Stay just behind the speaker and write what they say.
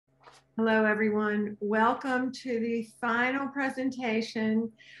Hello, everyone. Welcome to the final presentation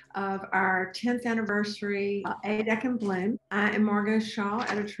of our 10th anniversary A Deck in Bloom. I am Margot Shaw,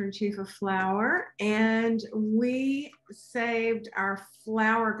 Editor-in-Chief of Flower, and we saved our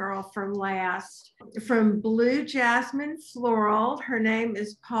flower girl for last. From Blue Jasmine Floral, her name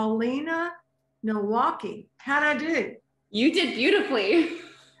is Paulina Milwaukee. How'd I do? You did beautifully.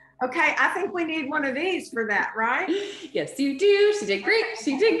 Okay, I think we need one of these for that, right? Yes, you do. She did great.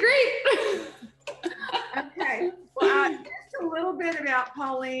 She did great. Okay. Well, just a little bit about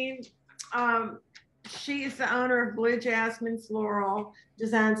Pauline. She is the owner of Blue Jasmine Floral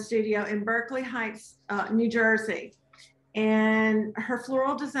Design Studio in Berkeley Heights, New Jersey. And her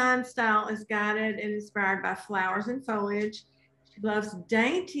floral design style is guided and inspired by flowers and foliage. She loves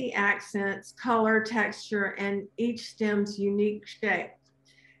dainty accents, color, texture, and each stem's unique shape.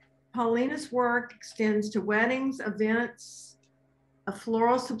 Paulina's work extends to weddings, events, a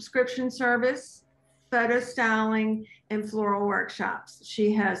floral subscription service, photo styling, and floral workshops.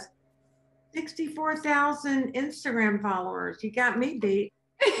 She has 64,000 Instagram followers. You got me beat.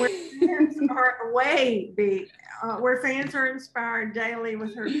 Where fans are way beat. Where fans are inspired daily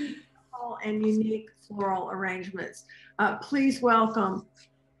with her beautiful and unique floral arrangements. Please welcome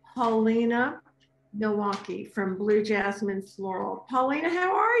Paulina Milwaukee from Blue Jasmine Floral. Paulina,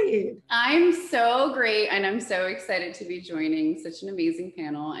 how are you? I'm so great, and I'm so excited to be joining such an amazing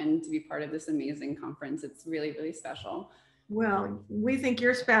panel and to be part of this amazing conference. It's really, really special. Well, we think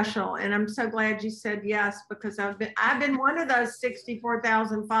you're special, and I'm so glad you said yes, because I've been one of those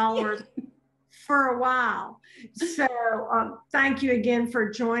 64,000 followers for a while. So thank you again for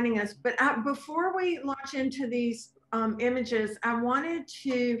joining us. But before we launch into these images, I wanted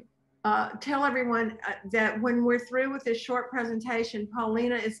to tell everyone that when we're through with this short presentation,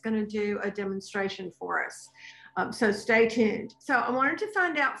 Paulina is going to do a demonstration for us. So stay tuned. So I wanted to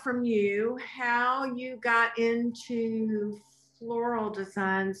find out from you how you got into floral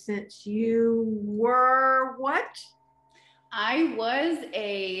design, since you were what? I was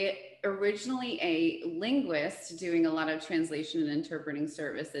originally a linguist doing a lot of translation and interpreting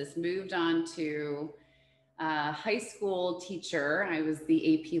services, moved on to high school teacher. I was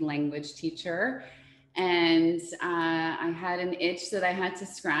the AP language teacher. And I had an itch that I had to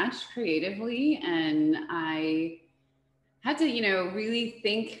scratch creatively. And I had to, really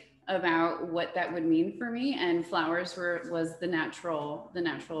think about what that would mean for me. And flowers was the natural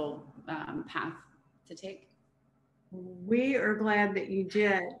path to take. We are glad that you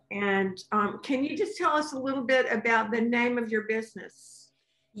did. And can you just tell us a little bit about the name of your business?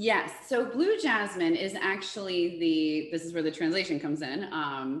 Yes. So Blue Jasmine is actually this is where the translation comes in.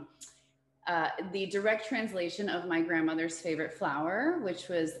 The direct translation of my grandmother's favorite flower, which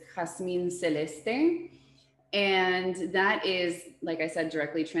was Jasmine Celeste. And that is, like I said,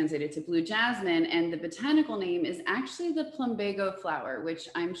 directly translated to blue jasmine. And the botanical name is actually the plumbago flower, which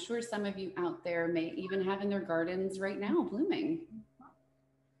I'm sure some of you out there may even have in their gardens right now blooming.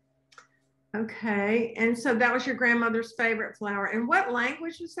 Okay. And so that was your grandmother's favorite flower. And what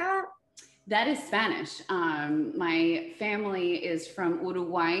language was that? That is Spanish. My family is from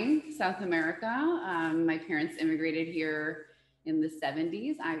Uruguay, South America. My parents immigrated here in the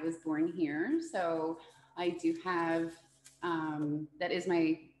 70s. I was born here. So I do have, that is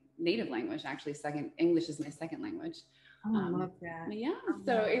my native language, actually. English is my second language. Oh, I love that. Yeah,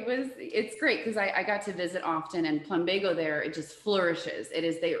 so it's great because I got to visit often, and plumbago there, it just flourishes.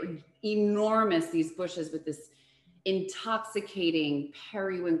 They're enormous, these bushes with this intoxicating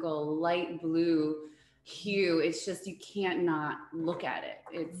periwinkle light blue hue. It's just, you can't not look at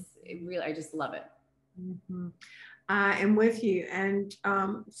it. I just love it. Mm-hmm. I am with you. And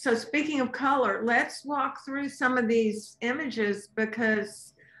so speaking of color, let's walk through some of these images,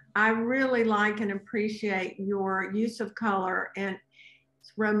 because I really like and appreciate your use of color, and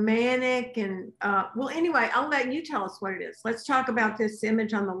it's romantic. And well, anyway, I'll let you tell us what it is. Let's talk about this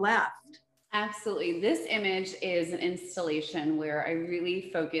image on the left. Absolutely. This image is an installation where I really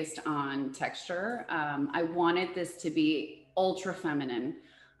focused on texture. I wanted this to be ultra feminine.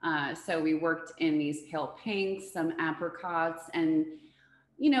 So we worked in these pale pinks, some apricots, and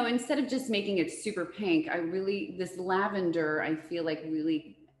instead of just making it super pink, this lavender, I feel like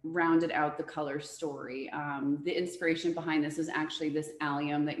really rounded out the color story. The inspiration behind this is actually this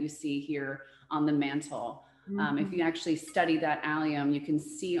allium that you see here on the mantle. If you actually study that allium, you can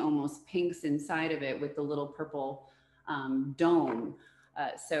see almost pinks inside of it with the little purple dome.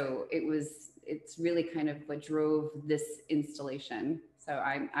 So it's really kind of what drove this installation. So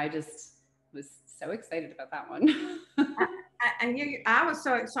I just was so excited about that one. I was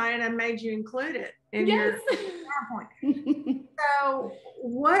so excited I made you include it in yes. PowerPoint. So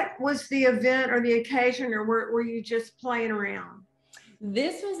what was the event or the occasion, or were you just playing around?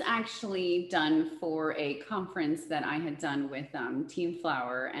 This was actually done for a conference that I had done with Team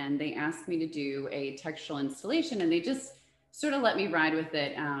Flower, and they asked me to do a textural installation, and they just sort of let me ride with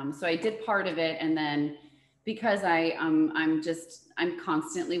it. So I did part of it, and then because I'm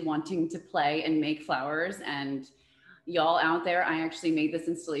constantly wanting to play and make flowers, and y'all out there, I actually made this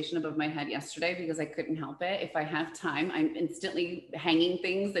installation above my head yesterday because I couldn't help it. If I have time, I'm instantly hanging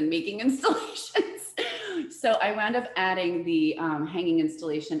things and making installations. So I wound up adding the hanging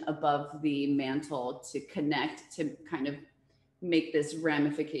installation above the mantle to connect, to kind of make this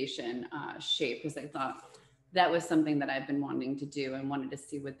ramification shape, because I thought that was something that I've been wanting to do and wanted to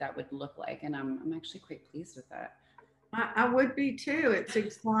see what that would look like. And I'm actually quite pleased with that. I would be too. It's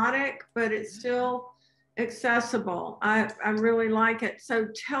exotic, but it's still accessible. I really like it. So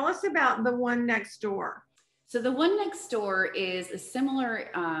tell us about the one next door. So the one next door is a similar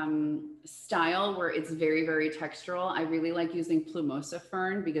style where it's very, very textural. I really like using plumosa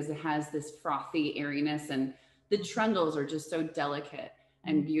fern because it has this frothy airiness, and the trundles are just so delicate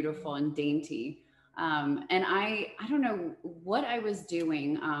and beautiful and dainty. And I don't know what I was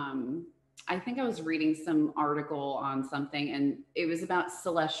doing. I think I was reading some article on something, and it was about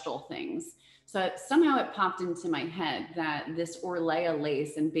celestial things. So somehow it popped into my head that this Orlea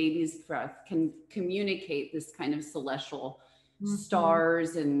lace and baby's breath can communicate this kind of celestial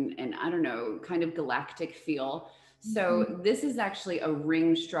stars and I don't know, kind of galactic feel. So this is actually a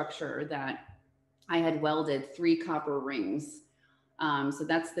ring structure that I had welded 3 copper rings. So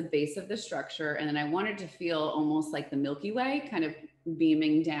that's the base of the structure. And then I wanted to feel almost like the Milky Way, kind of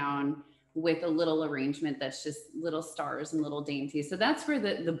beaming down with a little arrangement that's just little stars and little dainties. So that's where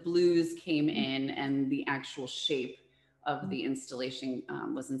the blues came in, and the actual shape of the installation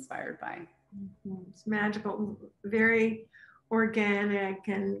was inspired by. It's magical, very organic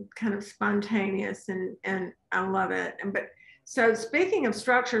and kind of spontaneous, and I love it. But so speaking of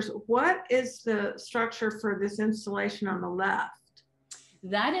structures, what is the structure for this installation on the left?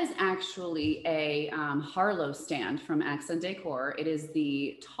 That is actually a Harlow stand from Accent Decor. It is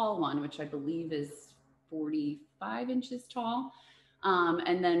the tall one, which I believe is 45 inches tall.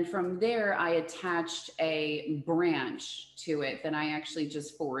 And then from there, I attached a branch to it that I actually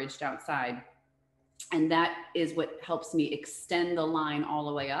just foraged outside. And that is what helps me extend the line all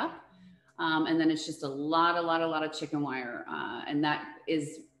the way up. And then it's just a lot of chicken wire. And that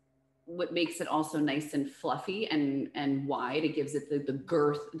is what makes it also nice and fluffy and wide. It gives it the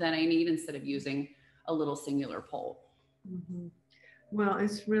girth that I need instead of using a little singular pole. Well,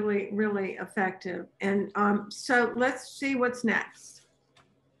 it's really, really effective. And so let's see what's next.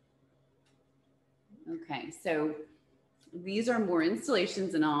 Okay, so these are more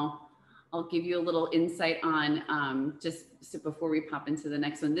installations, and I'll give you a little insight on just so before we pop into the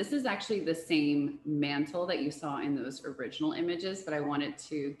next one. This is actually the same mantle that you saw in those original images, but I wanted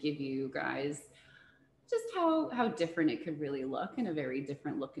to give you guys just how different it could really look, and a very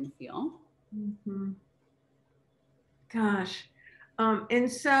different look and feel. Gosh. And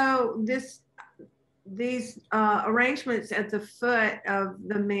so these arrangements at the foot of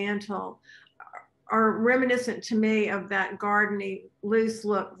the mantle are reminiscent to me of that gardeny loose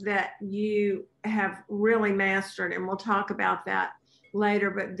look that you have really mastered, and we'll talk about that later.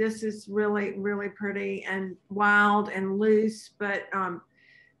 But this is really, really pretty and wild and loose, but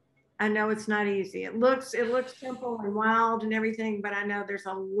I know it's not easy. It looks simple and wild and everything, but I know there's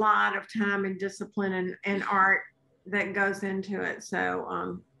a lot of time and discipline and art that goes into it.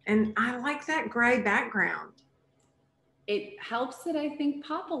 So and I like that gray background. It helps it, I think,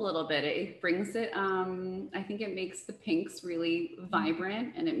 pop a little bit. It brings it, I think it makes the pinks really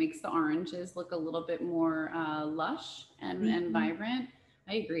vibrant, and it makes the oranges look a little bit more lush and vibrant.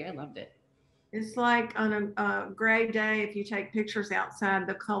 I agree, I loved it. It's like on a gray day, if you take pictures outside,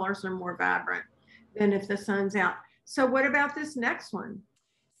 the colors are more vibrant than if the sun's out. So what about this next one?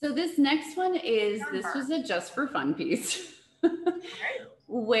 So this next one is, this was a just for fun piece.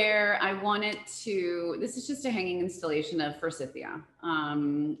 Where I wanted to, this is just a hanging installation of forsythia.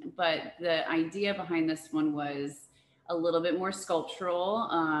 But the idea behind this one was a little bit more sculptural,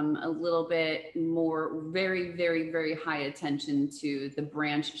 a little bit more very high attention to the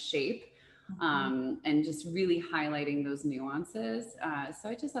branch shape, and just really highlighting those nuances. So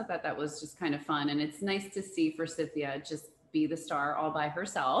I just thought that was just kind of fun. And it's nice to see forsythia just be the star all by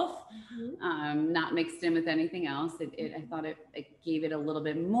herself, not mixed in with anything else. I thought it gave it a little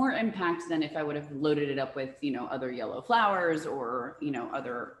bit more impact than if I would have loaded it up with, other yellow flowers or,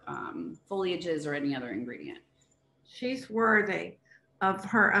 other foliages or any other ingredient. She's worthy of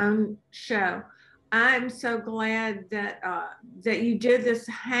her own show. I'm so glad that that you did this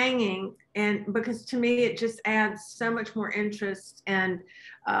hanging, and because to me it just adds so much more interest and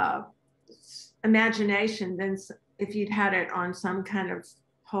uh, imagination than if you'd had it on some kind of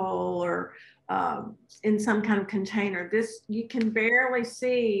pole or in some kind of container. This, you can barely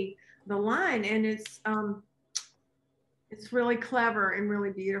see the line, and it's really clever and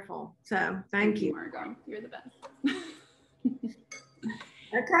really beautiful. So thank you. Margot. You're the best.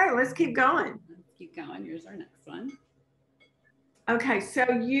 Okay, let's keep going. Let's keep going. Here's our next one. Okay, so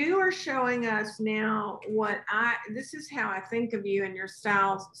you are showing us now this is how I think of you and your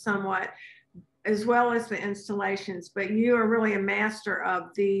styles somewhat, as well as the installations, but you are really a master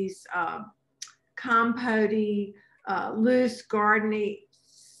of these compote, loose, gardeny,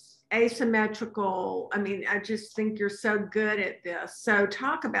 asymmetrical. I mean, I just think you're so good at this. So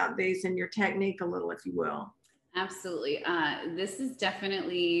talk about these and your technique a little, if you will. Absolutely. This is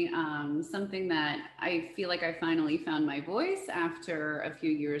definitely something that I feel like I finally found my voice after a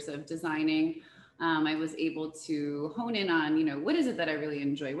few years of designing. I was able to hone in on, you know, what is it that I really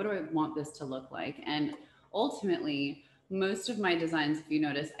enjoy? What do I want this to look like? And ultimately, most of my designs, if you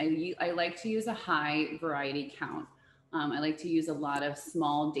notice, I like to use a high variety count. I like to use a lot of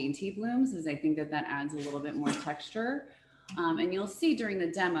small dainty blooms, as I think that that adds a little bit more texture. And you'll see during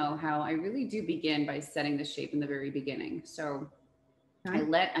the demo how I really do begin by setting the shape in the very beginning. So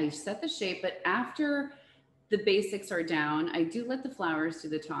I set the shape, but after the basics are down, I do let the flowers do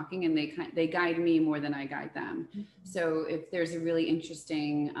the talking, and they guide me more than I guide them. Mm-hmm. So if there's a really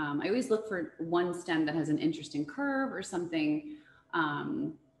interesting, I always look for one stem that has an interesting curve or something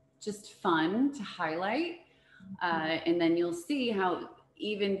just fun to highlight. And then you'll see how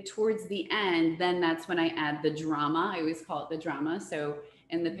even towards the end, then that's when I add the drama. I always call it the drama. So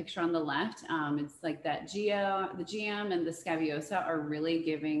in the picture on the left, it's like that the GM and the Scabiosa are really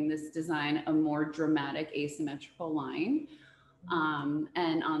giving this design a more dramatic asymmetrical line.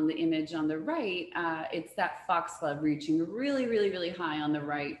 And on the image on the right, it's that foxglove reaching really, really, really high on the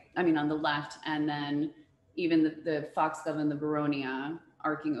right. I mean, on the left, and then even the foxglove and the Beronia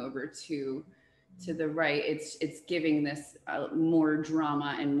arcing over to the right. It's giving this more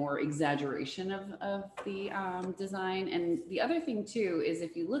drama and more exaggeration of the design. And the other thing too is,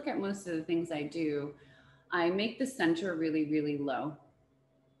 if you look at most of the things I do, I make the center really, really low.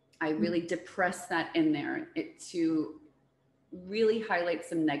 I really depress that in there to really highlight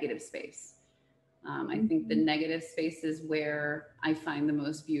some negative space. I think the negative space is where I find the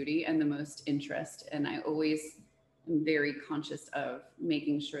most beauty and the most interest. And I always am very conscious of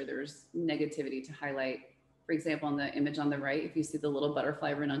making sure there's negativity to highlight. For example, on the image on the right, if you see the little butterfly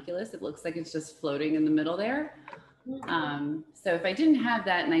ranunculus, it looks like it's just floating in the middle there. So if I didn't have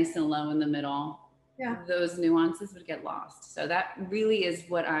that nice and low in the middle, those nuances would get lost. So that really is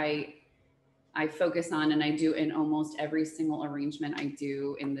what I focus on, and I do in almost every single arrangement I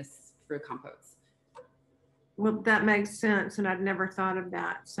do in this fruit compotes. Well, that makes sense, and I'd never thought of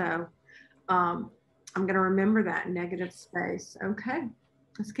that. So I'm going to remember that negative space. Okay,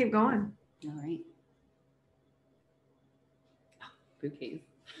 let's keep going. All right. Oh, bouquets.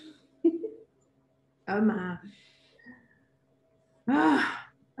 Oh my. Oh,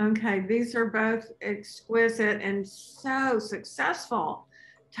 okay, these are both exquisite and so successful.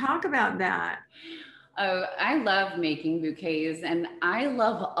 Talk about that. Oh, I love making bouquets, and I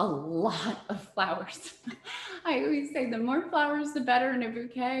love a lot of flowers. I always say the more flowers, the better in a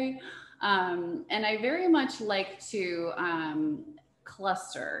bouquet. And I very much like to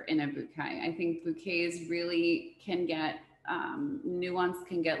cluster in a bouquet. I think bouquets really can get, nuance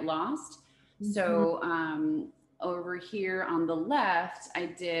can get lost. Mm-hmm. So over here on the left, I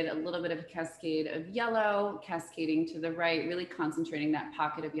did a little bit of a cascade of yellow, cascading to the right, really concentrating that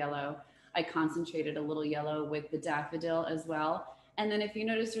pocket of yellow. I concentrated a little yellow with the daffodil as well. And then if you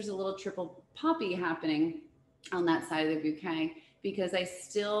notice, there's a little triple poppy happening on that side of the bouquet, because I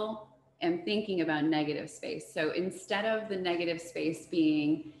still am thinking about negative space. So instead of the negative space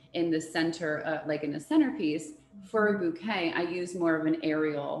being in the center, like in a centerpiece, for a bouquet, I use more of an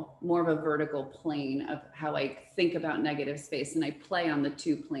aerial, more of a vertical plane of how I think about negative space. And I play on the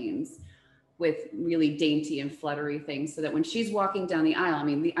two planes with really dainty and fluttery things, so that when she's walking down the aisle, I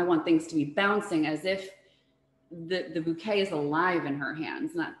mean, I want things to be bouncing as if the bouquet is alive in her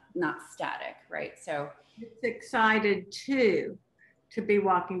hands, not static, right? So it's excited too to be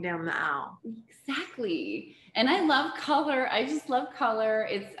walking down the aisle. Exactly. And I love color. I just love color.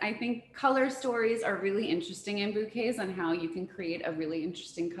 I think color stories are really interesting in bouquets, on how you can create a really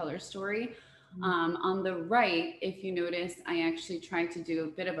interesting color story. On the right, if you notice, I actually tried to do a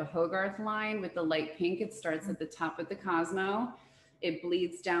bit of a Hogarth line with the light pink. It starts at the top with the Cosmo, it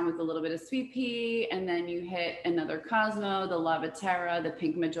bleeds down with a little bit of sweet pea, and then you hit another Cosmo, the Lavaterra, the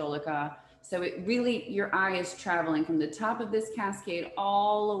pink Majolica. So it really, your eye is traveling from the top of this cascade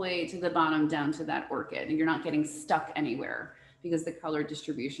all the way to the bottom down to that orchid, and you're not getting stuck anywhere because the color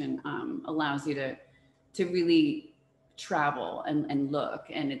distribution allows you to really travel and look,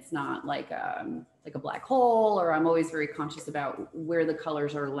 and it's not like a black hole, or I'm always very conscious about where the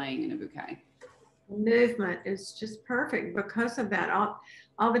colors are laying in a bouquet. Movement is just perfect because of that.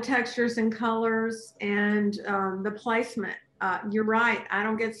 All the textures and colors and the placement. You're right. I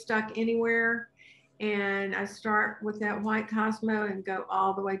don't get stuck anywhere. And I start with that white Cosmo and go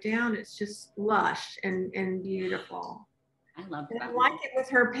all the way down. It's just lush and beautiful. I love that. And I like it with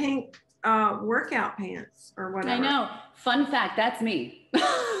her pink workout pants or whatever. I know. Fun fact, that's me.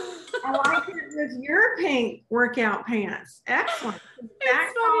 I like it with your pink workout pants. Excellent.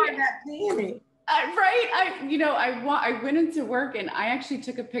 That's on that panty. Right. I went into work and I actually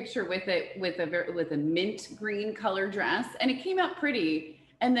took a picture with it with a mint green color dress, and it came out pretty.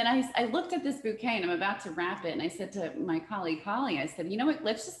 And then I looked at this bouquet and I'm about to wrap it. And I said to my colleague, Holly, I said, you know what,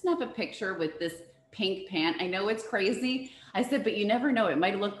 let's just snap a picture with this pink pant. I know it's crazy. I said, but you never know, it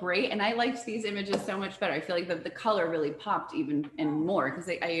might look great. And I liked these images so much better. I feel like the color really popped even and more, because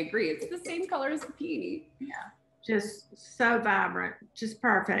I agree. It's the same color as the peony. Yeah. Just so vibrant, just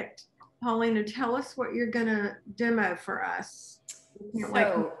perfect. Paulina, tell us what you're going to demo for us.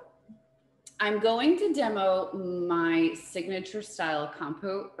 So I'm going to demo my signature style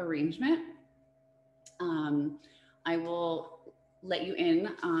compote arrangement. I will let you in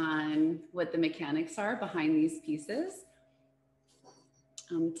on what the mechanics are behind these pieces.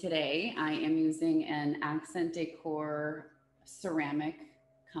 Today, I am using an Accent Decor ceramic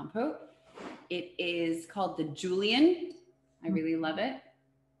compote. It is called the Julian. I really love it.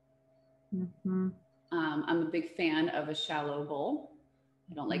 Mm-hmm. I'm a big fan of a shallow bowl.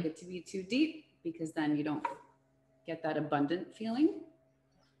 I don't like it to be too deep because then you don't get that abundant feeling.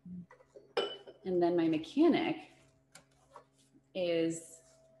 And then my mechanic is,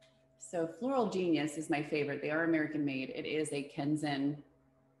 so Floral Genius is my favorite. They are American made. It is a Kenzen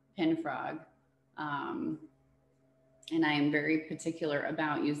pin frog. And I am very particular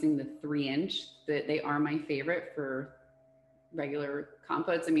about using the 3-inch. They are my favorite for regular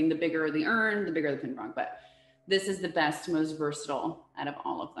compotes. I mean, the bigger the urn, the bigger the pin frog, but this is the best, most versatile out of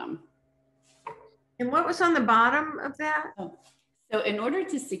all of them. And what was on the bottom of that? Oh. So in order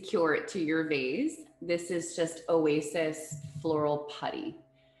to secure it to your vase, this is just Oasis Floral Putty.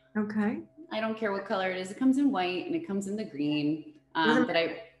 Okay. I don't care what color it is. It comes in white and it comes in the green.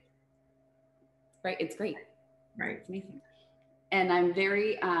 Right, it's great. Right. It's amazing. And I'm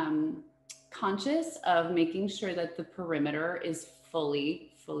very conscious of making sure that the perimeter is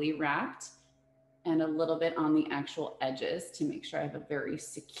fully wrapped and a little bit on the actual edges to make sure I have a very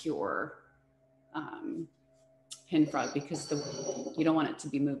secure pin frog, because you don't want it to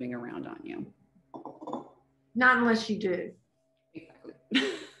be moving around on you. Not unless you do. Exactly.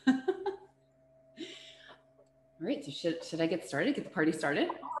 All right, so should I get started? Get the party started?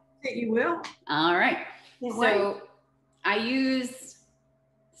 You will. All right. So I use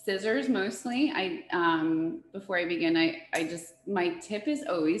scissors mostly. Before I begin, my tip is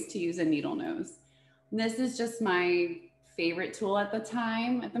always to use a needle nose. This is just my favorite tool at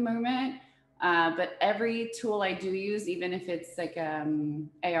the moment. But every tool I do use, even if it's like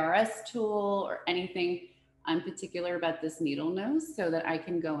ARS tool or anything, I'm particular about this needle nose so that I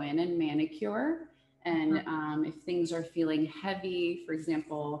can go in and manicure. And if things are feeling heavy, for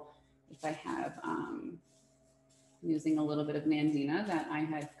example, if I have, I'm using a little bit of Nandina that I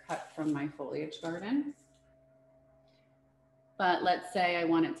had cut from my foliage garden. But let's say I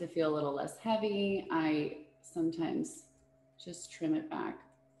want it to feel a little less heavy. I sometimes just trim it back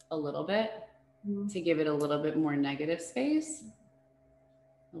a little bit to give it a little bit more negative space,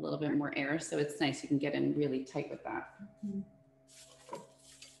 a little bit more air. So it's nice. You can get in really tight with that.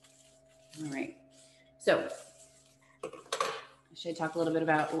 All right. So should I talk a little bit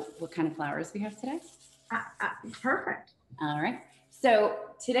about what kind of flowers we have today? Perfect. All right. So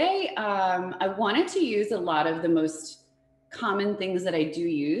today I wanted to use a lot of the most common things that I do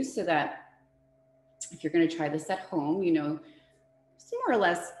use, so that if you're going to try this at home, you know more or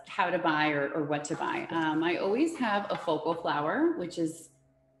less how to buy or what to buy. I always have a focal flower, which is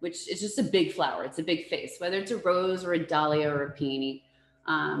just a big flower. It's a big face, whether it's a rose or a dahlia or a peony.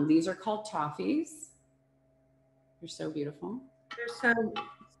 These are called toffees. They're so beautiful. They're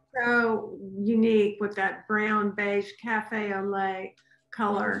so unique with that brown beige cafe au lait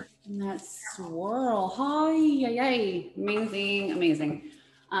color. And that swirl. Hi, yay, amazing, amazing.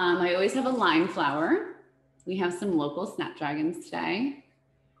 I always have a lime flower. We have some local snapdragons today.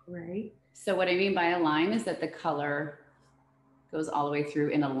 Great. So what I mean by a line is that the color goes all the way through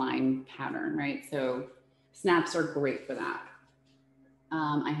in a line pattern, right? So snaps are great for that.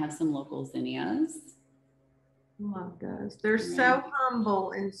 I have some local zinnias. Love those. They're so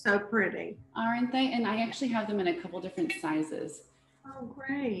humble and so pretty. Aren't they? And I actually have them in a couple different sizes. Oh,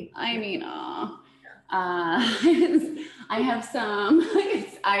 great. I mean, I have some,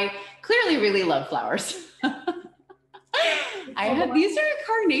 I clearly really love flowers. I have, these are a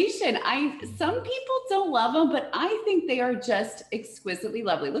carnation. Some people don't love them, but I think they are just exquisitely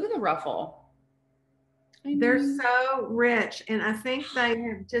lovely. Look at the ruffle. They're so rich. And I think they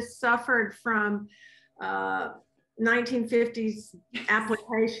have just suffered from 1950s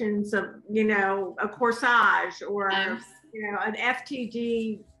applications of, you know, a corsage or, you know, an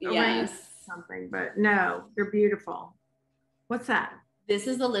FTG something, but no, they're beautiful. What's that? This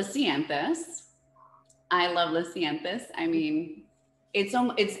is the Lisianthus. I love Lisianthus. I mean, it's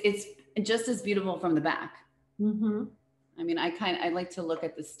just as beautiful from the back. Mm-hmm. I mean, I like to look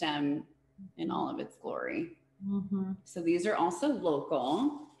at the stem in all of its glory. Mm-hmm. So these are also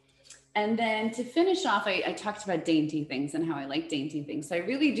local. And then to finish off, I talked about dainty things and how I like dainty things. So I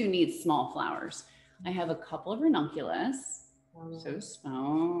really do need small flowers. I have a couple of ranunculus. So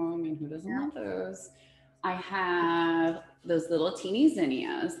small. I mean, who doesn't want those? I have those little teeny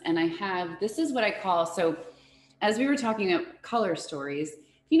zinnias, and I have, this is what I call, so as we were talking about color stories,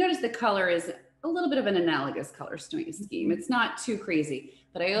 you notice the color is a little bit of an analogous color scheme. It's not too crazy,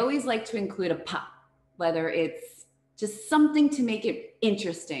 but I always like to include a pop, whether it's just something to make it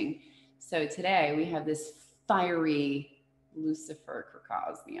interesting. So today we have this fiery Lucifer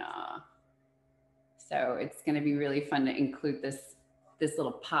crocosmia. So it's going to be really fun to include this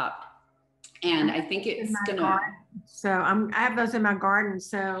little pop. And I think it's gonna. So I have those in my garden.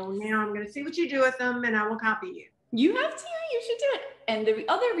 So now I'm gonna see what you do with them, and I will copy you. You have to. You should do it. And the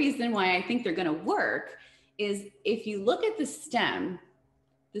other reason why I think they're gonna work is if you look at the stem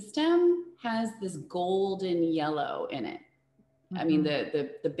has this golden yellow in it. Mm-hmm. I mean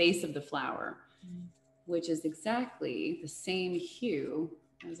the base of the flower, which is exactly the same hue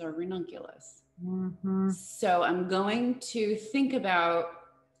as our ranunculus. Mm-hmm. So I'm going to think about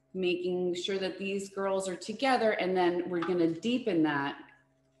making sure that these girls are together, and then we're going to deepen that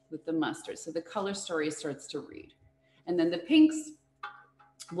with the mustard. So the color story starts to read. And then the pinks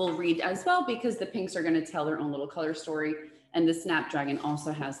will read as well, because the pinks are going to tell their own little color story. And the snapdragon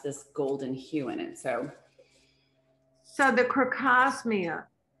also has this golden hue in it. So the crocosmia,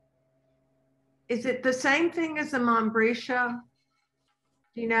 is it the same thing as the Montbretia?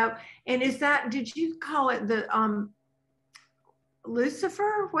 You know, and is that, did you call it the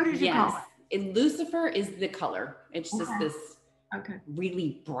Lucifer? What did you call it? Lucifer is the color. It's just this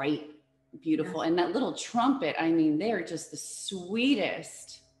really bright, beautiful. And that little trumpet, I mean, they're just the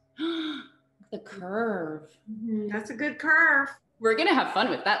sweetest. The curve. Mm-hmm. That's a good curve. We're going to have fun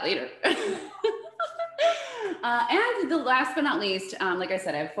with that later. And the last but not least, like I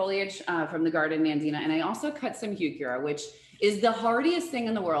said, I have foliage from the garden, Nandina, and I also cut some heuchera, which is the hardiest thing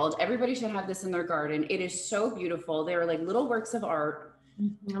in the world. Everybody should have this in their garden. It is so beautiful. They're like little works of art.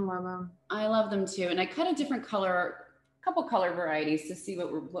 I love them. I love them too. And I cut a different color, couple color varieties to see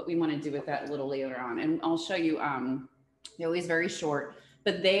what we want to do with that a little later on. And I'll show you, they're always very short,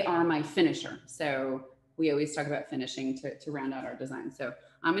 but they are my finisher. So we always talk about finishing to round out our design. So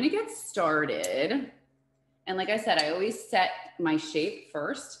I'm going to get started. And like I said, I always set my shape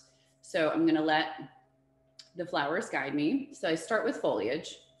first. So I'm going to let the flowers guide me. So I start with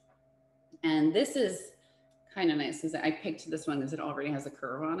foliage, and this is kind of nice because I picked this one because it already has a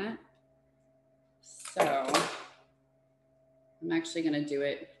curve on it. So I'm actually going to do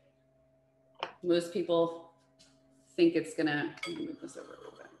it. Most people think it's going to, let me move this over a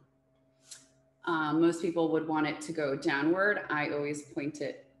little bit. Most people would want it to go downward. I always point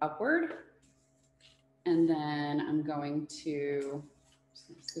it upward. And then I'm going to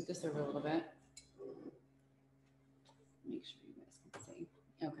scoot this over a little bit. Make sure you guys can see.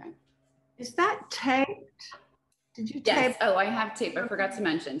 Okay. Is that taped? Did you tape? Yes. Oh, I have tape. I forgot to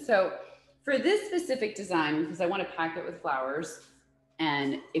mention. So for this specific design, because I want to pack it with flowers,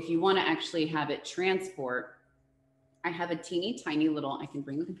 and if you want to actually have it transport, I have a teeny tiny little, I can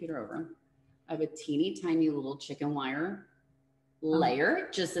bring the computer over. I have a teeny tiny little chicken wire layer,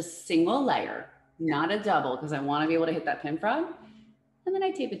 just a single layer, not a double, because I want to be able to hit that pin frog. And then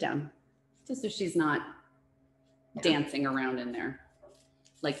I tape it down just so she's not dancing around in there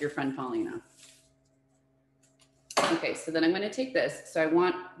like your friend Paulina. Okay, so then I'm going to take this. So I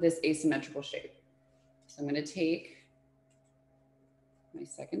want this asymmetrical shape. So I'm going to take my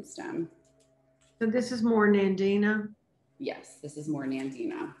second stem, So this is more Nandina. Yes, this is more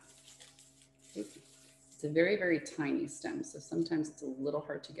Nandina. It's a very, very tiny stem, so sometimes it's a little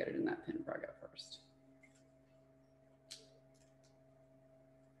hard to get it in that pin frog at first.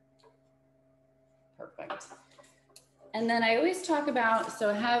 Perfect. And then I always talk about,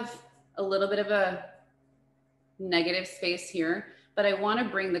 so I have a little bit of a negative space here, but I want to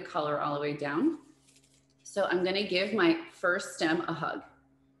bring the color all the way down. So I'm going to give my first stem a hug.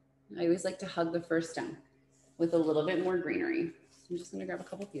 I always like to hug the first stem with a little bit more greenery. So I'm just going to grab a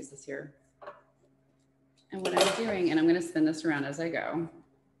couple pieces here. And what I'm doing, and I'm going to spin this around as I go.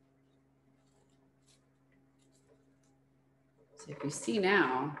 So if you see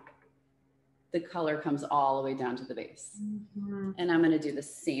now, the color comes all the way down to the base. Mm-hmm. And I'm going to do the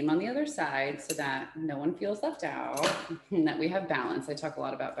same on the other side so that no one feels left out and that we have balance. I talk a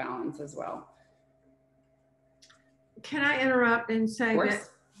lot about balance as well. Can I interrupt and say that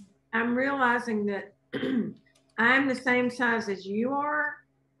I'm realizing that I'm the same size as you are,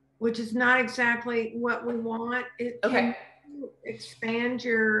 which is not exactly what we want. Can you expand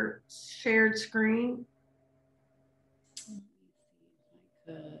your shared screen?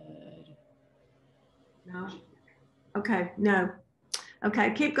 Good. No. Okay, no.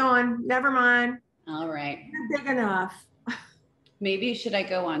 Okay, keep going. Never mind. All right. Not big enough. Maybe should I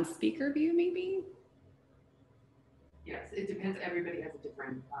go on speaker view maybe? Yes, it depends. Everybody has a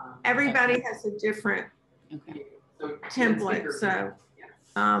different. Everybody has a different template. So,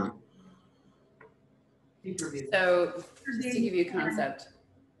 so just to give you a concept,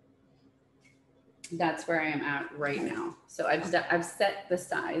 that's where I am at right now. So I've set the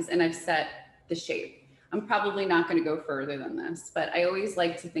size and I've set the shape. I'm probably not going to go further than this, but I always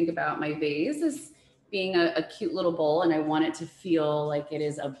like to think about my vase as being a cute little bowl, and I want it to feel like it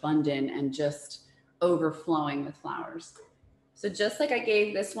is abundant and just overflowing with flowers. So just like I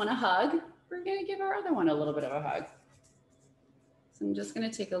gave this one a hug, we're going to give our other one a little bit of a hug. So I'm just going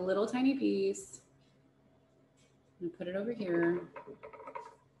to take a little tiny piece and put it over here.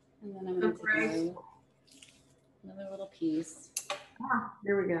 And then I'm going to take another little piece. Ah,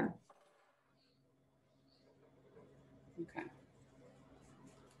 there we go. Okay.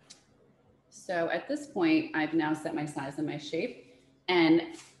 So at this point, I've now set my size and my shape, and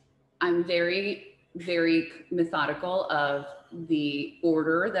I'm very, very methodical of the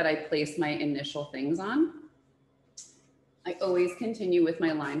order that I place my initial things on. I always continue with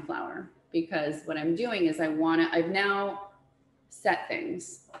my line flower because what I'm doing is I've now set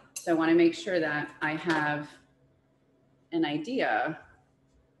things. So I want to make sure that I have an idea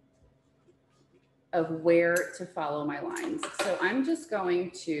of where to follow my lines. So I'm just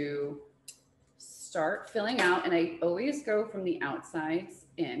going to start filling out, and I always go from the outsides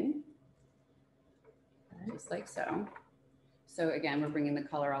in, just like so. So again, we're bringing the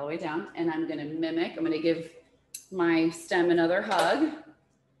color all the way down, and I'm going to mimic, I'm going to give my stem another hug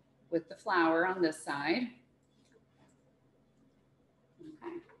with the flower on this side.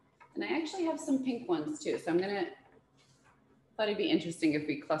 Okay. And I actually have some pink ones too. So thought it'd be interesting if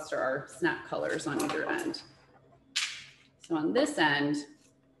we cluster our snap colors on either end. So on this end,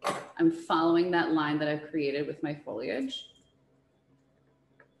 I'm following that line that I've created with my foliage.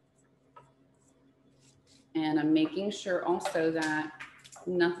 And I'm making sure also that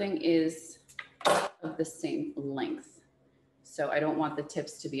nothing is of the same length. So I don't want the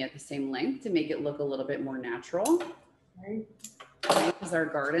tips to be at the same length to make it look a little bit more natural. Right. Because our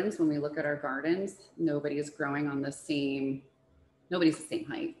gardens, when we look at our gardens, nobody is growing on the same, nobody's the same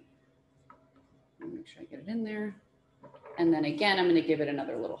height. Let me make sure I get it in there. And then again, I'm going to give it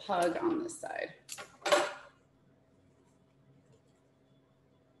another little hug on this side.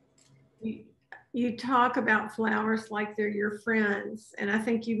 You talk about flowers like they're your friends, and I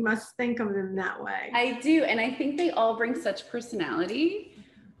think you must think of them that way. I do, and I think they all bring such personality.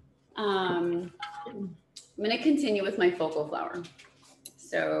 I'm going to continue with my focal flower.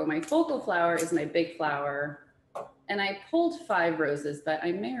 So my focal flower is my big flower, and I pulled 5 roses, but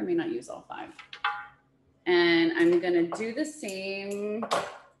I may or may not use all 5. And I'm going to do the same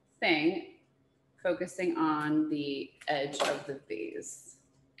thing, focusing on the edge of the vase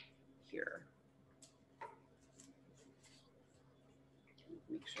here.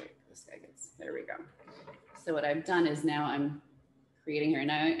 Make sure this guy gets, there we go. So what I've done is now I'm creating here.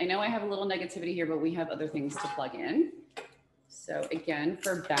 Now I know I have a little negativity here, but we have other things to plug in. So again,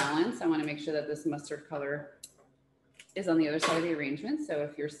 for balance, I want to make sure that this mustard color is on the other side of the arrangement. So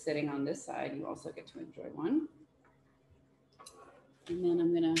if you're sitting on this side, you also get to enjoy one. And then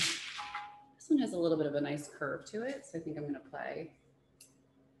I'm gonna, this one has a little bit of a nice curve to it. So I think I'm gonna play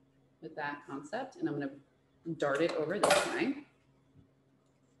with that concept, and I'm gonna dart it over this way.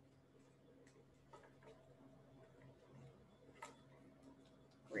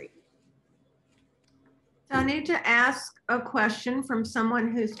 So I need to ask a question from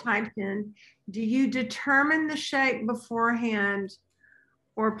someone who's typed in. Do you determine the shape beforehand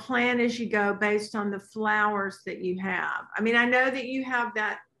or plan as you go based on the flowers that you have? I mean, I know that you have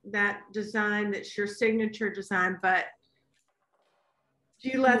that design that's your signature design, but do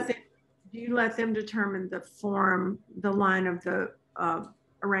you let them determine the form, the line of the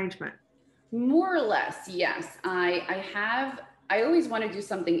arrangement? More or less, yes. I always want to do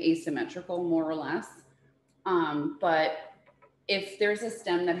something asymmetrical, more or less. But if there's a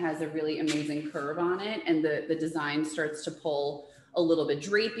stem that has a really amazing curve on it and the design starts to pull a little bit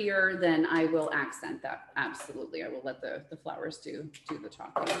drapier, then I will accent that. Absolutely. I will let the flowers do the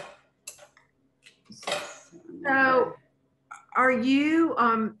talking. So are you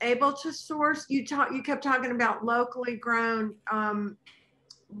able to source? You kept talking about locally grown.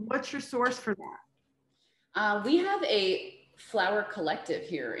 What's your source for that? We have a flower collective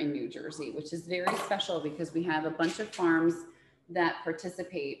here in New Jersey, which is very special because we have a bunch of farms that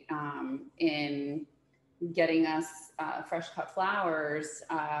participate in getting us fresh cut flowers,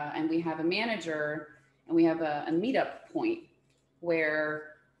 and we have a manager and we have a meetup point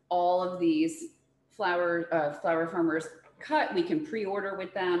where all of these flower farmers cut. We can pre-order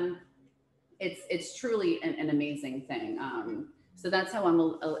with them. It's truly an amazing thing. So that's how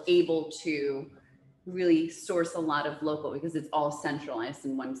I'm able to really source a lot of local, because it's all centralized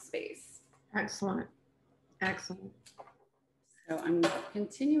in one space. Excellent. Excellent. So I'm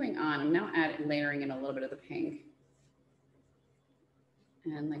continuing on. I'm now layering in a little bit of the pink.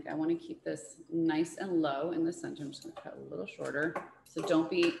 And like, I want to keep this nice and low in the center. I'm just going to cut a little shorter. So don't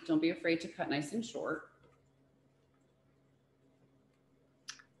be afraid to cut nice and short.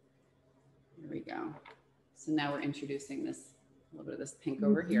 Here we go. So now we're introducing this, a little bit of this pink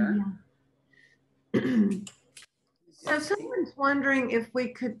over here. So someone's wondering if we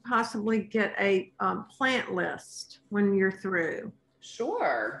could possibly get a plant list when you're through.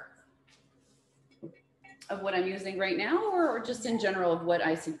 Sure. Of what I'm using right now, or just in general of what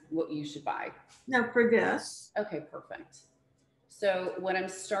you should buy? No, for this. Okay, perfect. So what I'm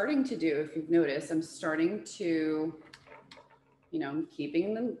starting to do, if you've noticed, I'm starting to, I'm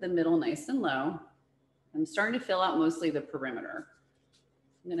keeping the middle nice and low. I'm starting to fill out mostly the perimeter.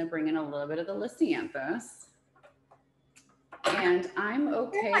 I'm going to bring in a little bit of the Lysianthus. And I'm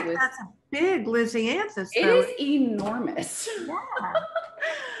okay with. That's a big Lysianthus. It is enormous. Yeah.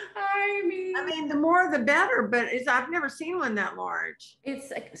 I mean, the more the better, but I've never seen one that large. It's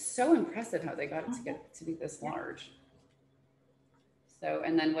like so impressive how they got it to get to be this large. So,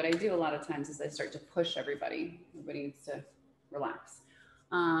 and then what I do a lot of times is I start to push everybody. Everybody needs to relax.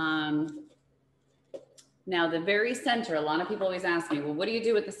 Now the very center, a lot of people always ask me, well, what do you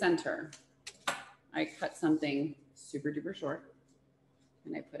do with the center? I cut something super duper short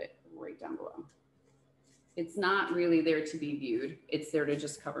and I put it right down below. It's not really there to be viewed. It's there to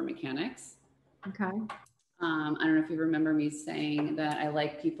just cover mechanics. Okay. I don't know if you remember me saying that I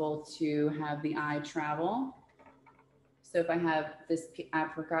like people to have the eye travel. So if I have this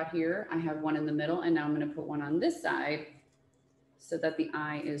apricot here, I have one in the middle, and now I'm going to put one on this side so that the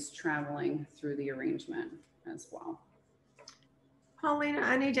eye is traveling through the arrangement as well. Paulina,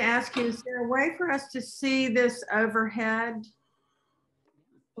 I need to ask you, is there a way for us to see this overhead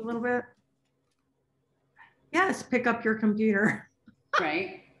a little bit? Yes, pick up your computer.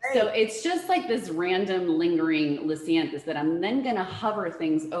 Right. So it's just like this random lingering Lysianthus that I'm then going to hover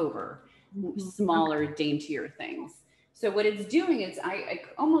things over, smaller, daintier things. So what it's doing is I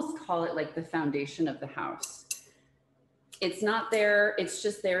almost call it like the foundation of the house. It's not there. It's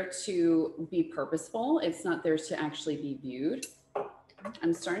just there to be purposeful. It's not there to actually be viewed.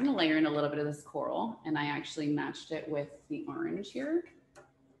 I'm starting to layer in a little bit of this coral, and I actually matched it with the orange here.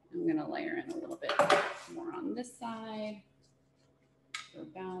 I'm going to layer in a little bit more on this side for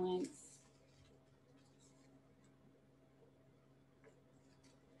balance.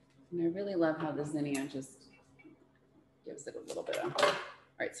 And I really love how the zinnia just gives it a little bit of. All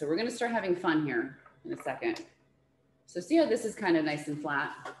right, so we're going to start having fun here in a second. So see how this is kind of nice and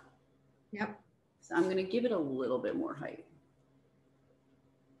flat? Yep. So I'm going to give it a little bit more height.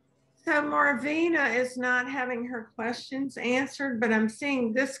 So Marvina is not having her questions answered, but I'm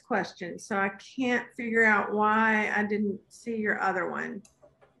seeing this question. So I can't figure out why I didn't see your other one.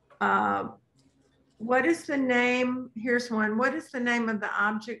 What is the name? Here's one. What is the name of the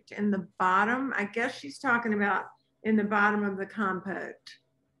object in the bottom? I guess she's talking about in the bottom of the compote.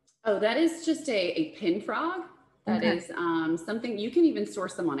 Oh, that is just a pin frog. That is something, you can even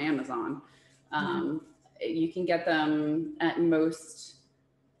source them on Amazon. You can get them at most,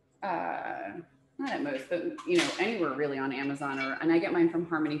 not at most, but you know, anywhere really on Amazon, and I get mine from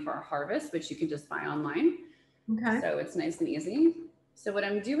Harmony for a Harvest, which you can just buy online. Okay. So it's nice and easy. So what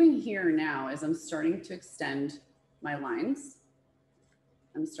I'm doing here now is I'm starting to extend my lines.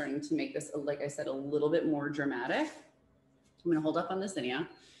 I'm starting to make this, like I said, a little bit more dramatic. I'm gonna hold up on the zinnia.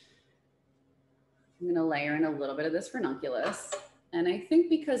 I'm gonna layer in a little bit of this ranunculus. And I think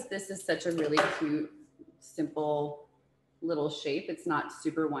because this is such a really cute, simple little shape, it's not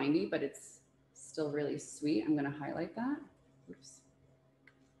super windy, but it's still really sweet. I'm gonna highlight that. Oops.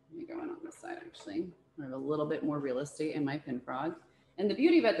 Let me go in on this side actually. I have a little bit more real estate in my pin frog. And the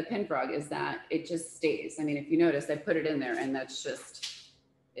beauty about the pin frog is that it just stays. I mean, if you notice, I put it in there and that's just,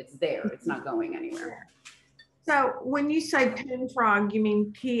 it's there. It's not going anywhere. So when you say pin frog, you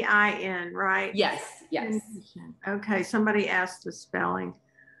mean P-I-N, right? Yes, yes. Okay, somebody asked the spelling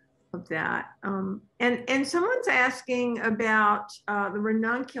of that. And someone's asking about the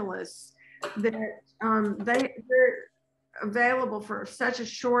ranunculus that they're available for such a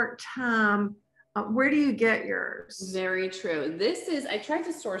short time. Where do you get yours? Very true. This is, I tried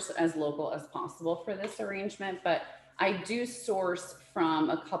to source as local as possible for this arrangement, but I do source from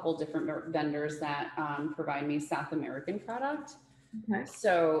a couple different vendors that provide me South American product. Okay.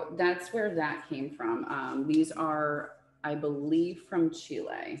 So that's where that came from. These are, I believe, from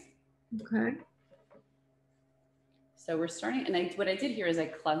Chile. Okay. So we're starting, and what I did here is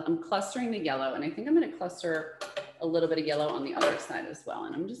I'm clustering the yellow, and I think I'm going to cluster a little bit of yellow on the other side as well.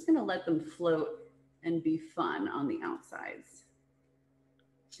 And I'm just going to let them float and be fun on the outsides.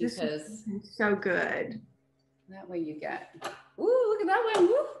 Because this is so good. That way you get, ooh, look at that one.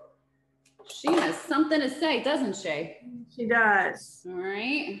 Woo. She has something to say, doesn't she? She does. All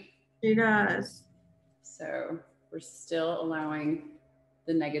right. She does. So we're still allowing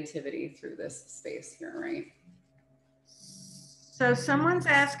the negativity through this space here, right? So someone's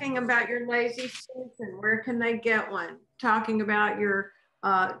asking about your Lazy Susan. Where can they get one? Talking about your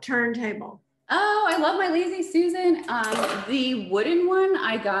turntable. Oh, I love my Lazy Susan. The wooden one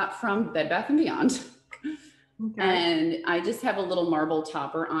I got from Bed Bath & Beyond. Okay. And I just have a little marble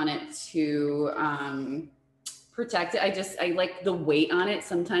topper on it to protect it. I like the weight on it.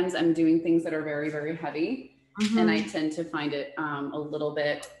 Sometimes I'm doing things that are very, very heavy. And I tend to find it a little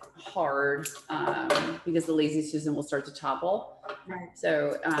bit hard because the Lazy Susan will start to topple. Right.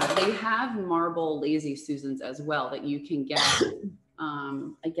 So they have marble Lazy Susans as well that you can get.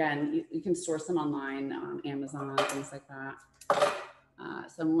 Again, you can source them online on Amazon, things like that.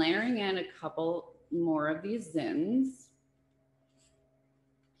 So I'm layering in a couple more of these zins.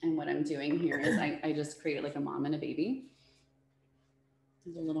 And what I'm doing here is I just created like a mom and a baby.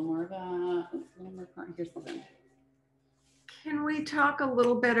 There's a little more of here's the zin. Can we talk a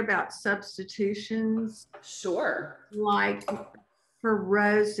little bit about substitutions? Sure. Like for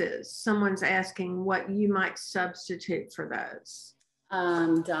roses, someone's asking what you might substitute for those.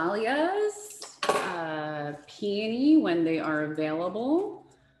 Dahlias, peony when they are available.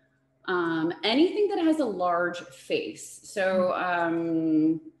 Anything that has a large face. So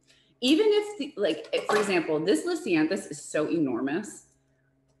even if for example, this Lisianthus is so enormous,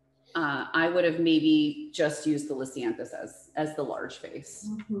 I would have maybe just used the Lisianthus as the large face.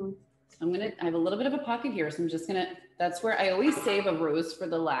 I have a little bit of a pocket here, so I'm just gonna, that's where I always save a rose for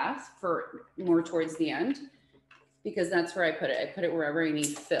the last, for more towards the end, because that's where I put it. I put it wherever I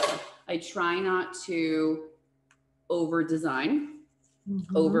need fill. I try not to over design,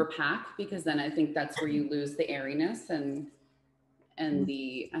 overpack, because then I think that's where you lose the airiness and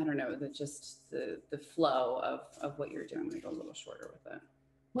the, I don't know, the flow of what you're doing. I'm gonna go a little shorter with it.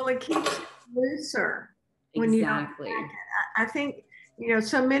 Well, it keeps it looser. Exactly. When you I think, you know,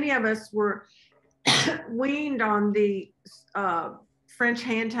 so many of us were weaned on the French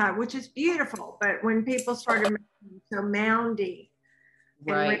hand tie, which is beautiful, but when people started making so moundy,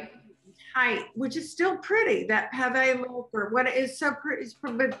 right, and tight, which is still pretty, that pave look or what is so pretty,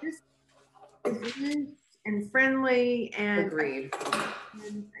 but this is loose and friendly and agreed.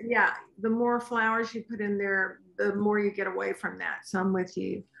 And yeah, the more flowers you put in there, the more you get away from that. So I'm with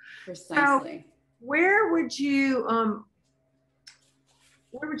you. Precisely. So where would you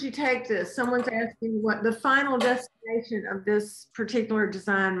take this? Someone's asking what the final destination of this particular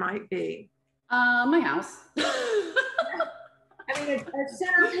design might be. My house. I mean, a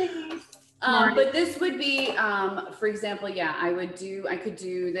centerpiece. But this would be, for example, yeah, I could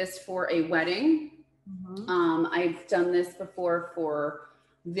do this for a wedding. I've done this before for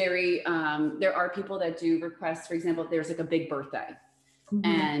there are people that do requests, for example, if there's like a big birthday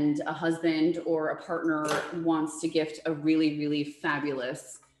and a husband or a partner wants to gift a really, really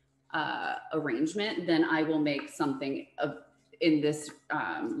fabulous arrangement, then I will make something in this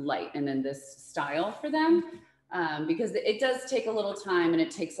light and in this style for them, because it does take a little time and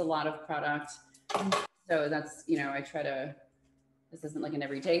it takes a lot of product. So that's, you know, I try to, this isn't like an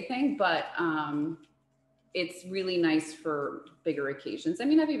everyday thing, but it's really nice for bigger occasions. I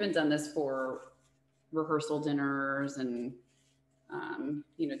mean, I've even done this for rehearsal dinners and,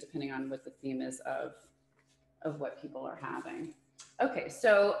 you know, depending on what the theme is of what people are having. Okay,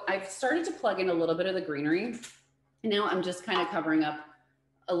 so I've started to plug in a little bit of the greenery. And now I'm just kind of covering up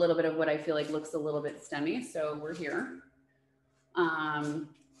a little bit of what I feel like looks a little bit stemmy. So we're here. I'm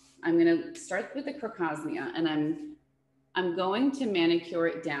gonna start with the crocosmia, and I'm going to manicure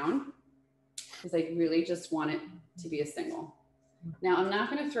it down because I really just want it to be a single. Now I'm not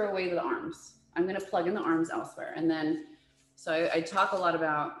gonna throw away the arms. I'm gonna plug in the arms elsewhere. And then, so I talk a lot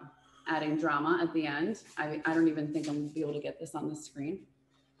about adding drama at the end. I don't even think I'm gonna be able to get this on the screen.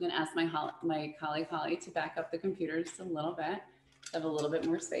 I'm gonna ask my colleague Holly to back up the computer just a little bit, have a little bit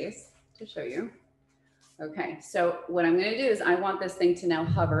more space to show you. Okay, so what I'm gonna do is I want this thing to now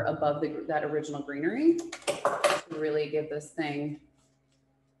hover above that original greenery to really give this thing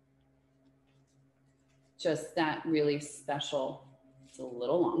just that really special. It's a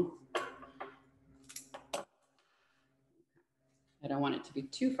little long. I don't want it to be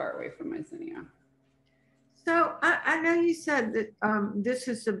too far away from my zinnia. So I know you said that this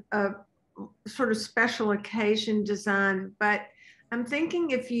is a sort of special occasion design, but I'm thinking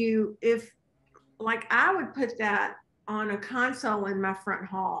if like I would put that on a console in my front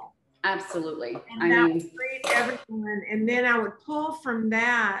hall. Absolutely. And that would greet everyone. And then I would pull from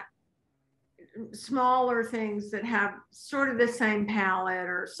that smaller things that have sort of the same palette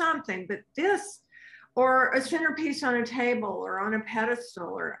or something, but this, or a centerpiece on a table or on a pedestal,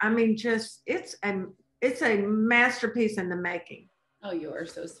 or I mean, just it's a masterpiece in the making. Oh, you are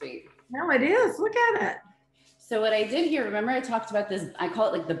so sweet. No, it is. Look at it. So what I did here, remember I talked about this, I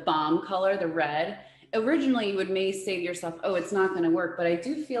call it like the bomb color, the red. Originally you may say to yourself, oh, it's not going to work, but I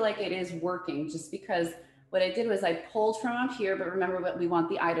do feel like it is working just because what I did was I pulled from up here, but remember what we want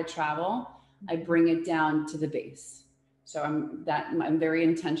the eye to travel. I bring it down to the base. So I'm very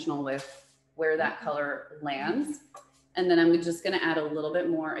intentional with where that color lands. And then I'm just going to add a little bit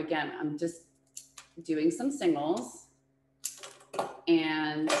more. Again, I'm just doing some singles.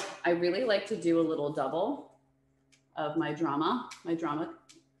 And I really like to do a little double of my drama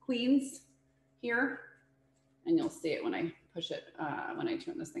queens here. And you'll see it when I push it, when I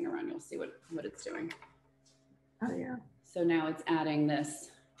turn this thing around, you'll see what it's doing. Oh yeah. So now it's adding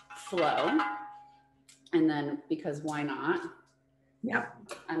this flow. And then because why not? Yep.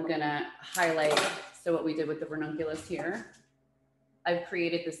 I'm gonna highlight, so what we did with the ranunculus here, I've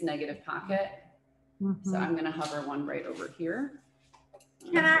created this negative pocket. So I'm gonna hover one right over here.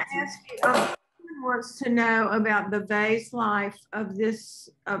 Can I ask you, someone wants to know about the vase life of this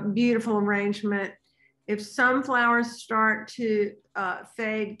beautiful arrangement. If some flowers start to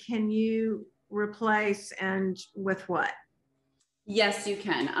fade, can you replace, and with what? Yes, you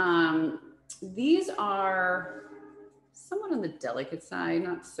can. These are somewhat on the delicate side,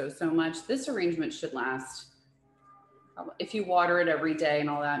 not so much. This arrangement should last, if you water it every day and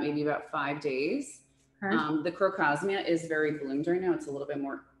all that, maybe about 5 days. Okay. The crocosmia is very bloomed right now. It's a little bit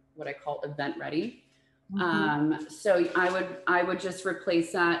more what I call event ready. So I would just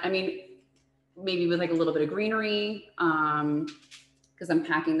replace that. I mean, maybe with like a little bit of greenery, because I'm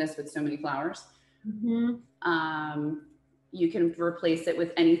packing this with so many flowers. You can replace it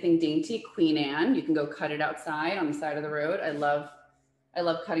with anything dainty. Queen Anne, you can go cut it outside on the side of the road. I love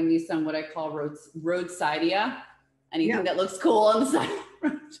cutting these on what I call roadsidea. Anything that looks cool on the side of the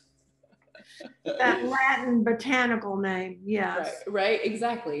road. That Latin botanical name, yes. Right,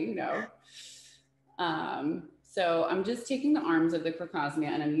 exactly, you know. So I'm just taking the arms of the crocosmia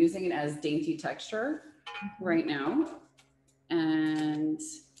and I'm using it as dainty texture right now. And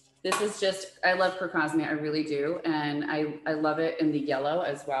this is just, I love crocosmia, I really do. And I love it in the yellow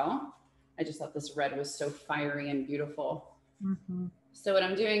as well. I just thought this red was so fiery and beautiful. So what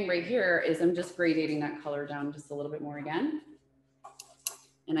I'm doing right here is I'm just gradating that color down just a little bit more again.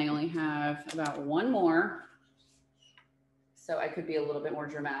 And I only have about one more. So I could be a little bit more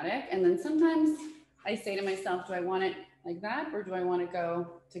dramatic. And then sometimes I say to myself, do I want it like that or do I want it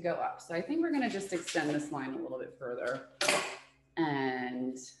to go up? So I think we're gonna just extend this line a little bit further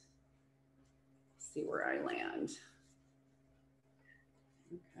and see where I land.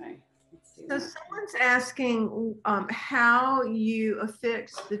 Okay, let's see. So someone's asking how you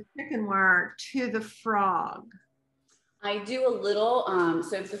affix the chicken wire to the frog. I do a little,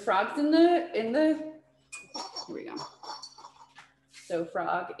 so if the frog's in the, here we go. So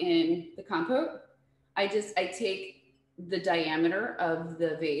frog in the compote, I take the diameter of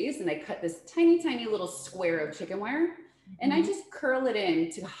the vase, and I cut this tiny, tiny little square of chicken wire, and I just curl it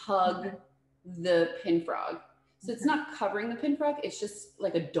in to hug the pin frog. So it's not covering the pin frog, it's just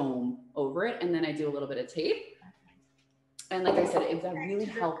like a dome over it. And then I do a little bit of tape. And like I said, if that really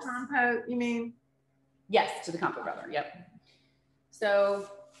helps. Compote, you mean? Yes, to the compote brother, yep. So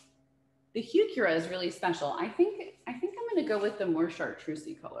the Heuchera is really special. I think I'm gonna go with the more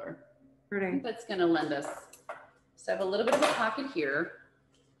chartreusey color. Pretty. I think that's gonna lend us. So I have a little bit of a pocket here.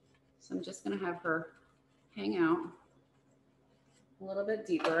 So I'm just gonna have her hang out a little bit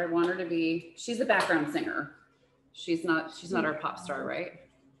deeper. I want her to be, she's a background singer. She's not our pop star, right?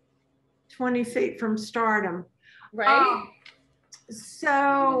 20 feet from stardom. Right?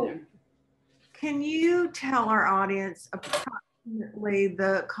 So can you tell our audience approximately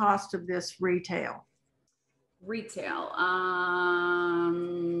the cost of this retail? Retail,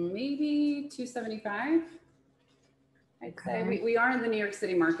 maybe $275. I'd say we are in the New York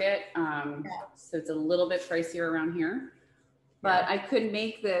City market, so it's a little bit pricier around here. But I could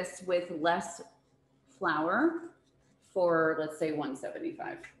make this with less flour for, let's say,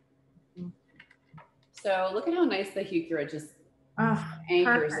 $175. So look at how nice the Heuchera just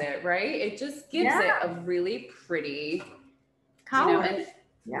anchors it, right? It just gives it a really pretty color. You know,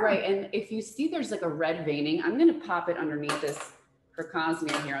 and right. And if you see there's like a red veining, I'm going to pop it underneath this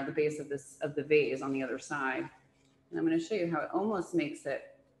Crocosmia here on the base of the vase on the other side. And I'm going to show you how it almost makes it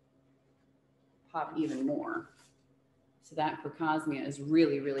pop even more. So that Crocosmia is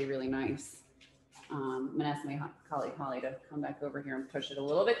really, really, really nice. I'm going to ask my colleague Holly to come back over here and push it a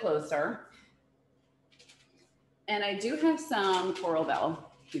little bit closer. And I do have some Coral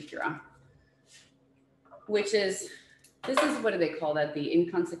Bell Heuchera, which is, this is, what do they call that? The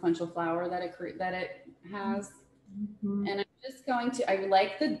inconsequential flower that it has. And I'm just going to, I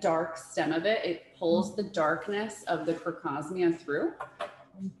like the dark stem of it. It pulls the darkness of the Crocosmia through.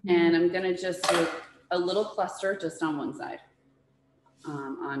 And I'm going to just do a little cluster just on one side,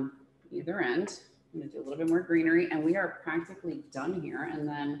 on either end. I'm going to do a little bit more greenery, and we are practically done here. And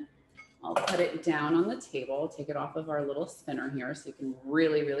then I'll put it down on the table, take it off of our little spinner here so you can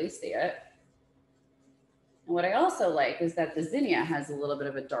really, really see it. And what I also like is that the zinnia has a little bit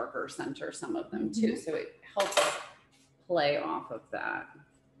of a darker center, some of them too. So it helps play off of that.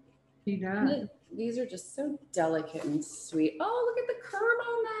 He does. These are just so delicate and sweet. Oh, look at the curve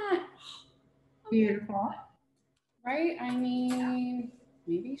on that. Beautiful. Right? I mean,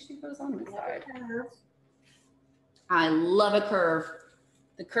 maybe she goes on this side. I love a curve.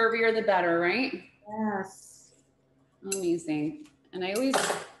 The curvier, the better, right? Yes. Amazing. And I always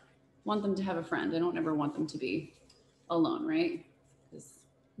want them to have a friend. I don't ever want them to be alone, right?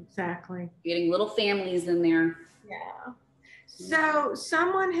 Exactly. Getting little families in there. Yeah. So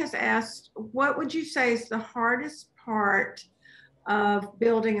someone has asked, what would you say is the hardest part of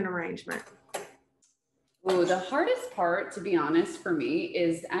building an arrangement? Oh, the hardest part, to be honest, for me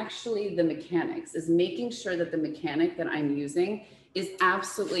is actually the mechanics, is making sure that the mechanic that I'm using is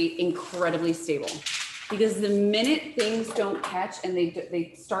absolutely incredibly stable. Because the minute things don't catch and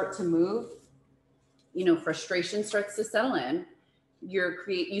they start to move, you know, frustration starts to settle in.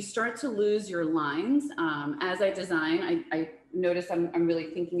 You start to lose your lines. As I design, I notice I'm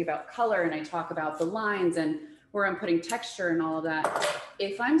really thinking about color, and I talk about the lines and where I'm putting texture and all of that.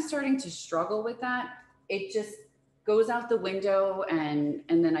 If I'm starting to struggle with that, it just goes out the window, and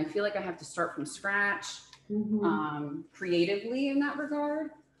then I feel like I have to start from scratch, creatively in that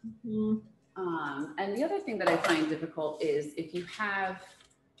regard. And the other thing that I find difficult is if you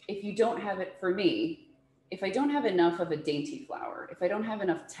don't have it, for me, if I don't have enough of a dainty flower, if I don't have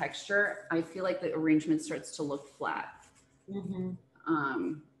enough texture, I feel like the arrangement starts to look flat.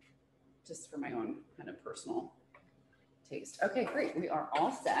 Just for my own kind of personal taste. Okay, great. We are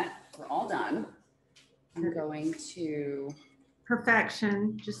all set. We're all done. I'm going to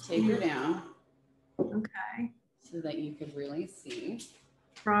perfection. Just take her down. Okay. So that you could really see.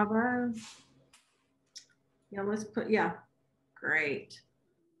 Bravo. Yeah, let's put, yeah, great.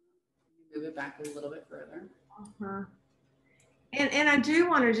 Move it back a little bit further. And I do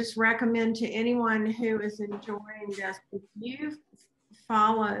want to just recommend to anyone who is enjoying this, if you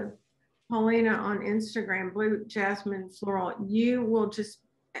follow Paulina on Instagram, Blue Jasmine Floral, you will just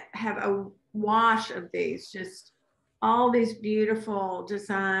have a wash of these, just all these beautiful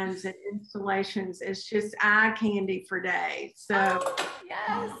designs and installations. It's just eye candy for days. So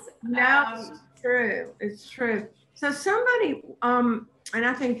yes, no, it's true. It's true. So somebody, and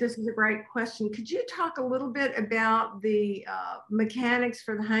I think this is a great question. Could you talk a little bit about the mechanics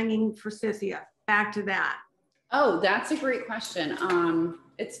for the hanging forsythia? Back to that. Oh, that's a great question.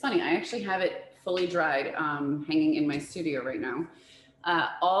 It's funny. I actually have it fully dried, hanging in my studio right now.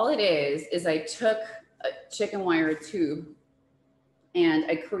 All it is I took a chicken wire tube and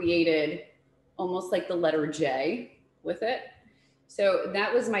I created almost like the letter J with it. So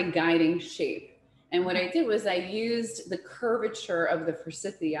that was my guiding shape. And what I did was I used the curvature of the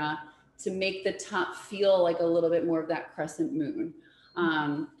forsythia to make the top feel like a little bit more of that crescent moon.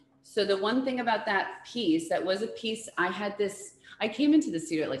 So the one thing about that piece, that was a piece, I came into the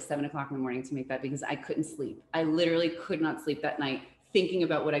studio at like 7 o'clock in the morning to make that because I couldn't sleep. I literally could not sleep that night thinking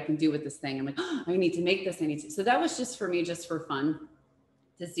about what I can do with this thing. I'm like, oh, I need to make this, So that was just for me, just for fun,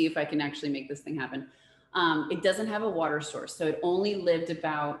 to see if I can actually make this thing happen. It doesn't have a water source, so it only lived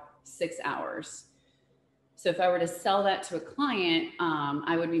about 6 hours. So if I were to sell that to a client,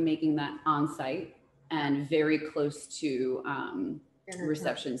 I would be making that on site and very close to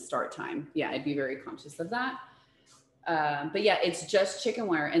reception start time. Yeah, I'd be very conscious of that. But yeah, it's just chicken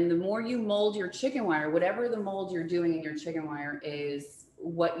wire. And the more you mold your chicken wire, whatever the mold you're doing in your chicken wire is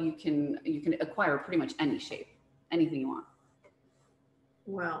what you can acquire pretty much any shape, anything you want.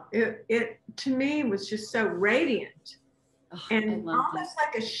 Well, it to me was just so radiant, and almost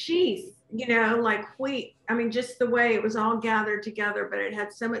like a sheath, you know, like wheat. I mean, just the way it was all gathered together, but it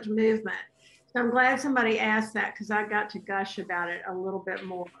had so much movement. So I'm glad somebody asked that because I got to gush about it a little bit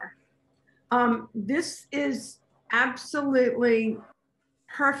more. This is absolutely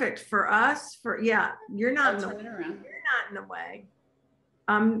perfect for us. You're not in the way.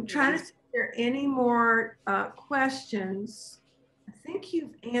 I'm trying to see if there are any more questions. I think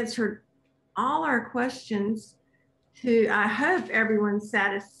you've answered all our questions to, I hope, everyone's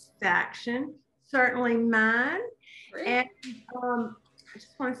satisfaction, certainly mine. Great. And I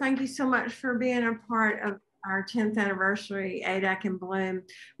just want to thank you so much for being a part of our 10th anniversary ADAC and Bloom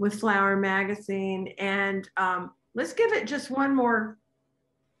with Flower Magazine. And let's give it just one more.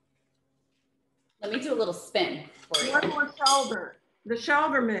 Let me do a little spin for you. One more shoulder, the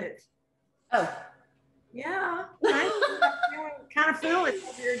shoulder move. Oh. Yeah, I kind of feel it.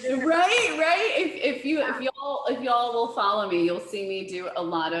 Right. If y'all will follow me, you'll see me do a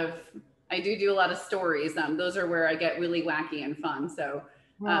lot of. I do a lot of stories. Those are where I get really wacky and fun. So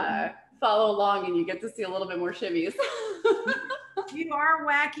follow along, and you get to see a little bit more shimmies. You are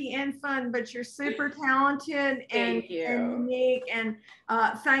wacky and fun, but you're super talented and unique. And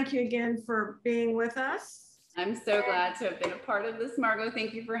thank you again for being with us. I'm so glad to have been a part of this, Margot.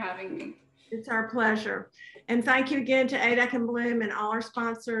 Thank you for having me. It's our pleasure. And thank you again to ADAC and Bloom and all our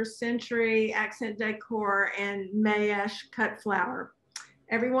sponsors, Century, Accent Decor, and Mayesh Cut Flower.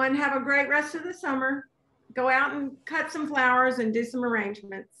 Everyone have a great rest of the summer. Go out and cut some flowers and do some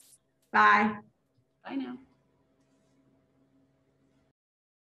arrangements. Bye.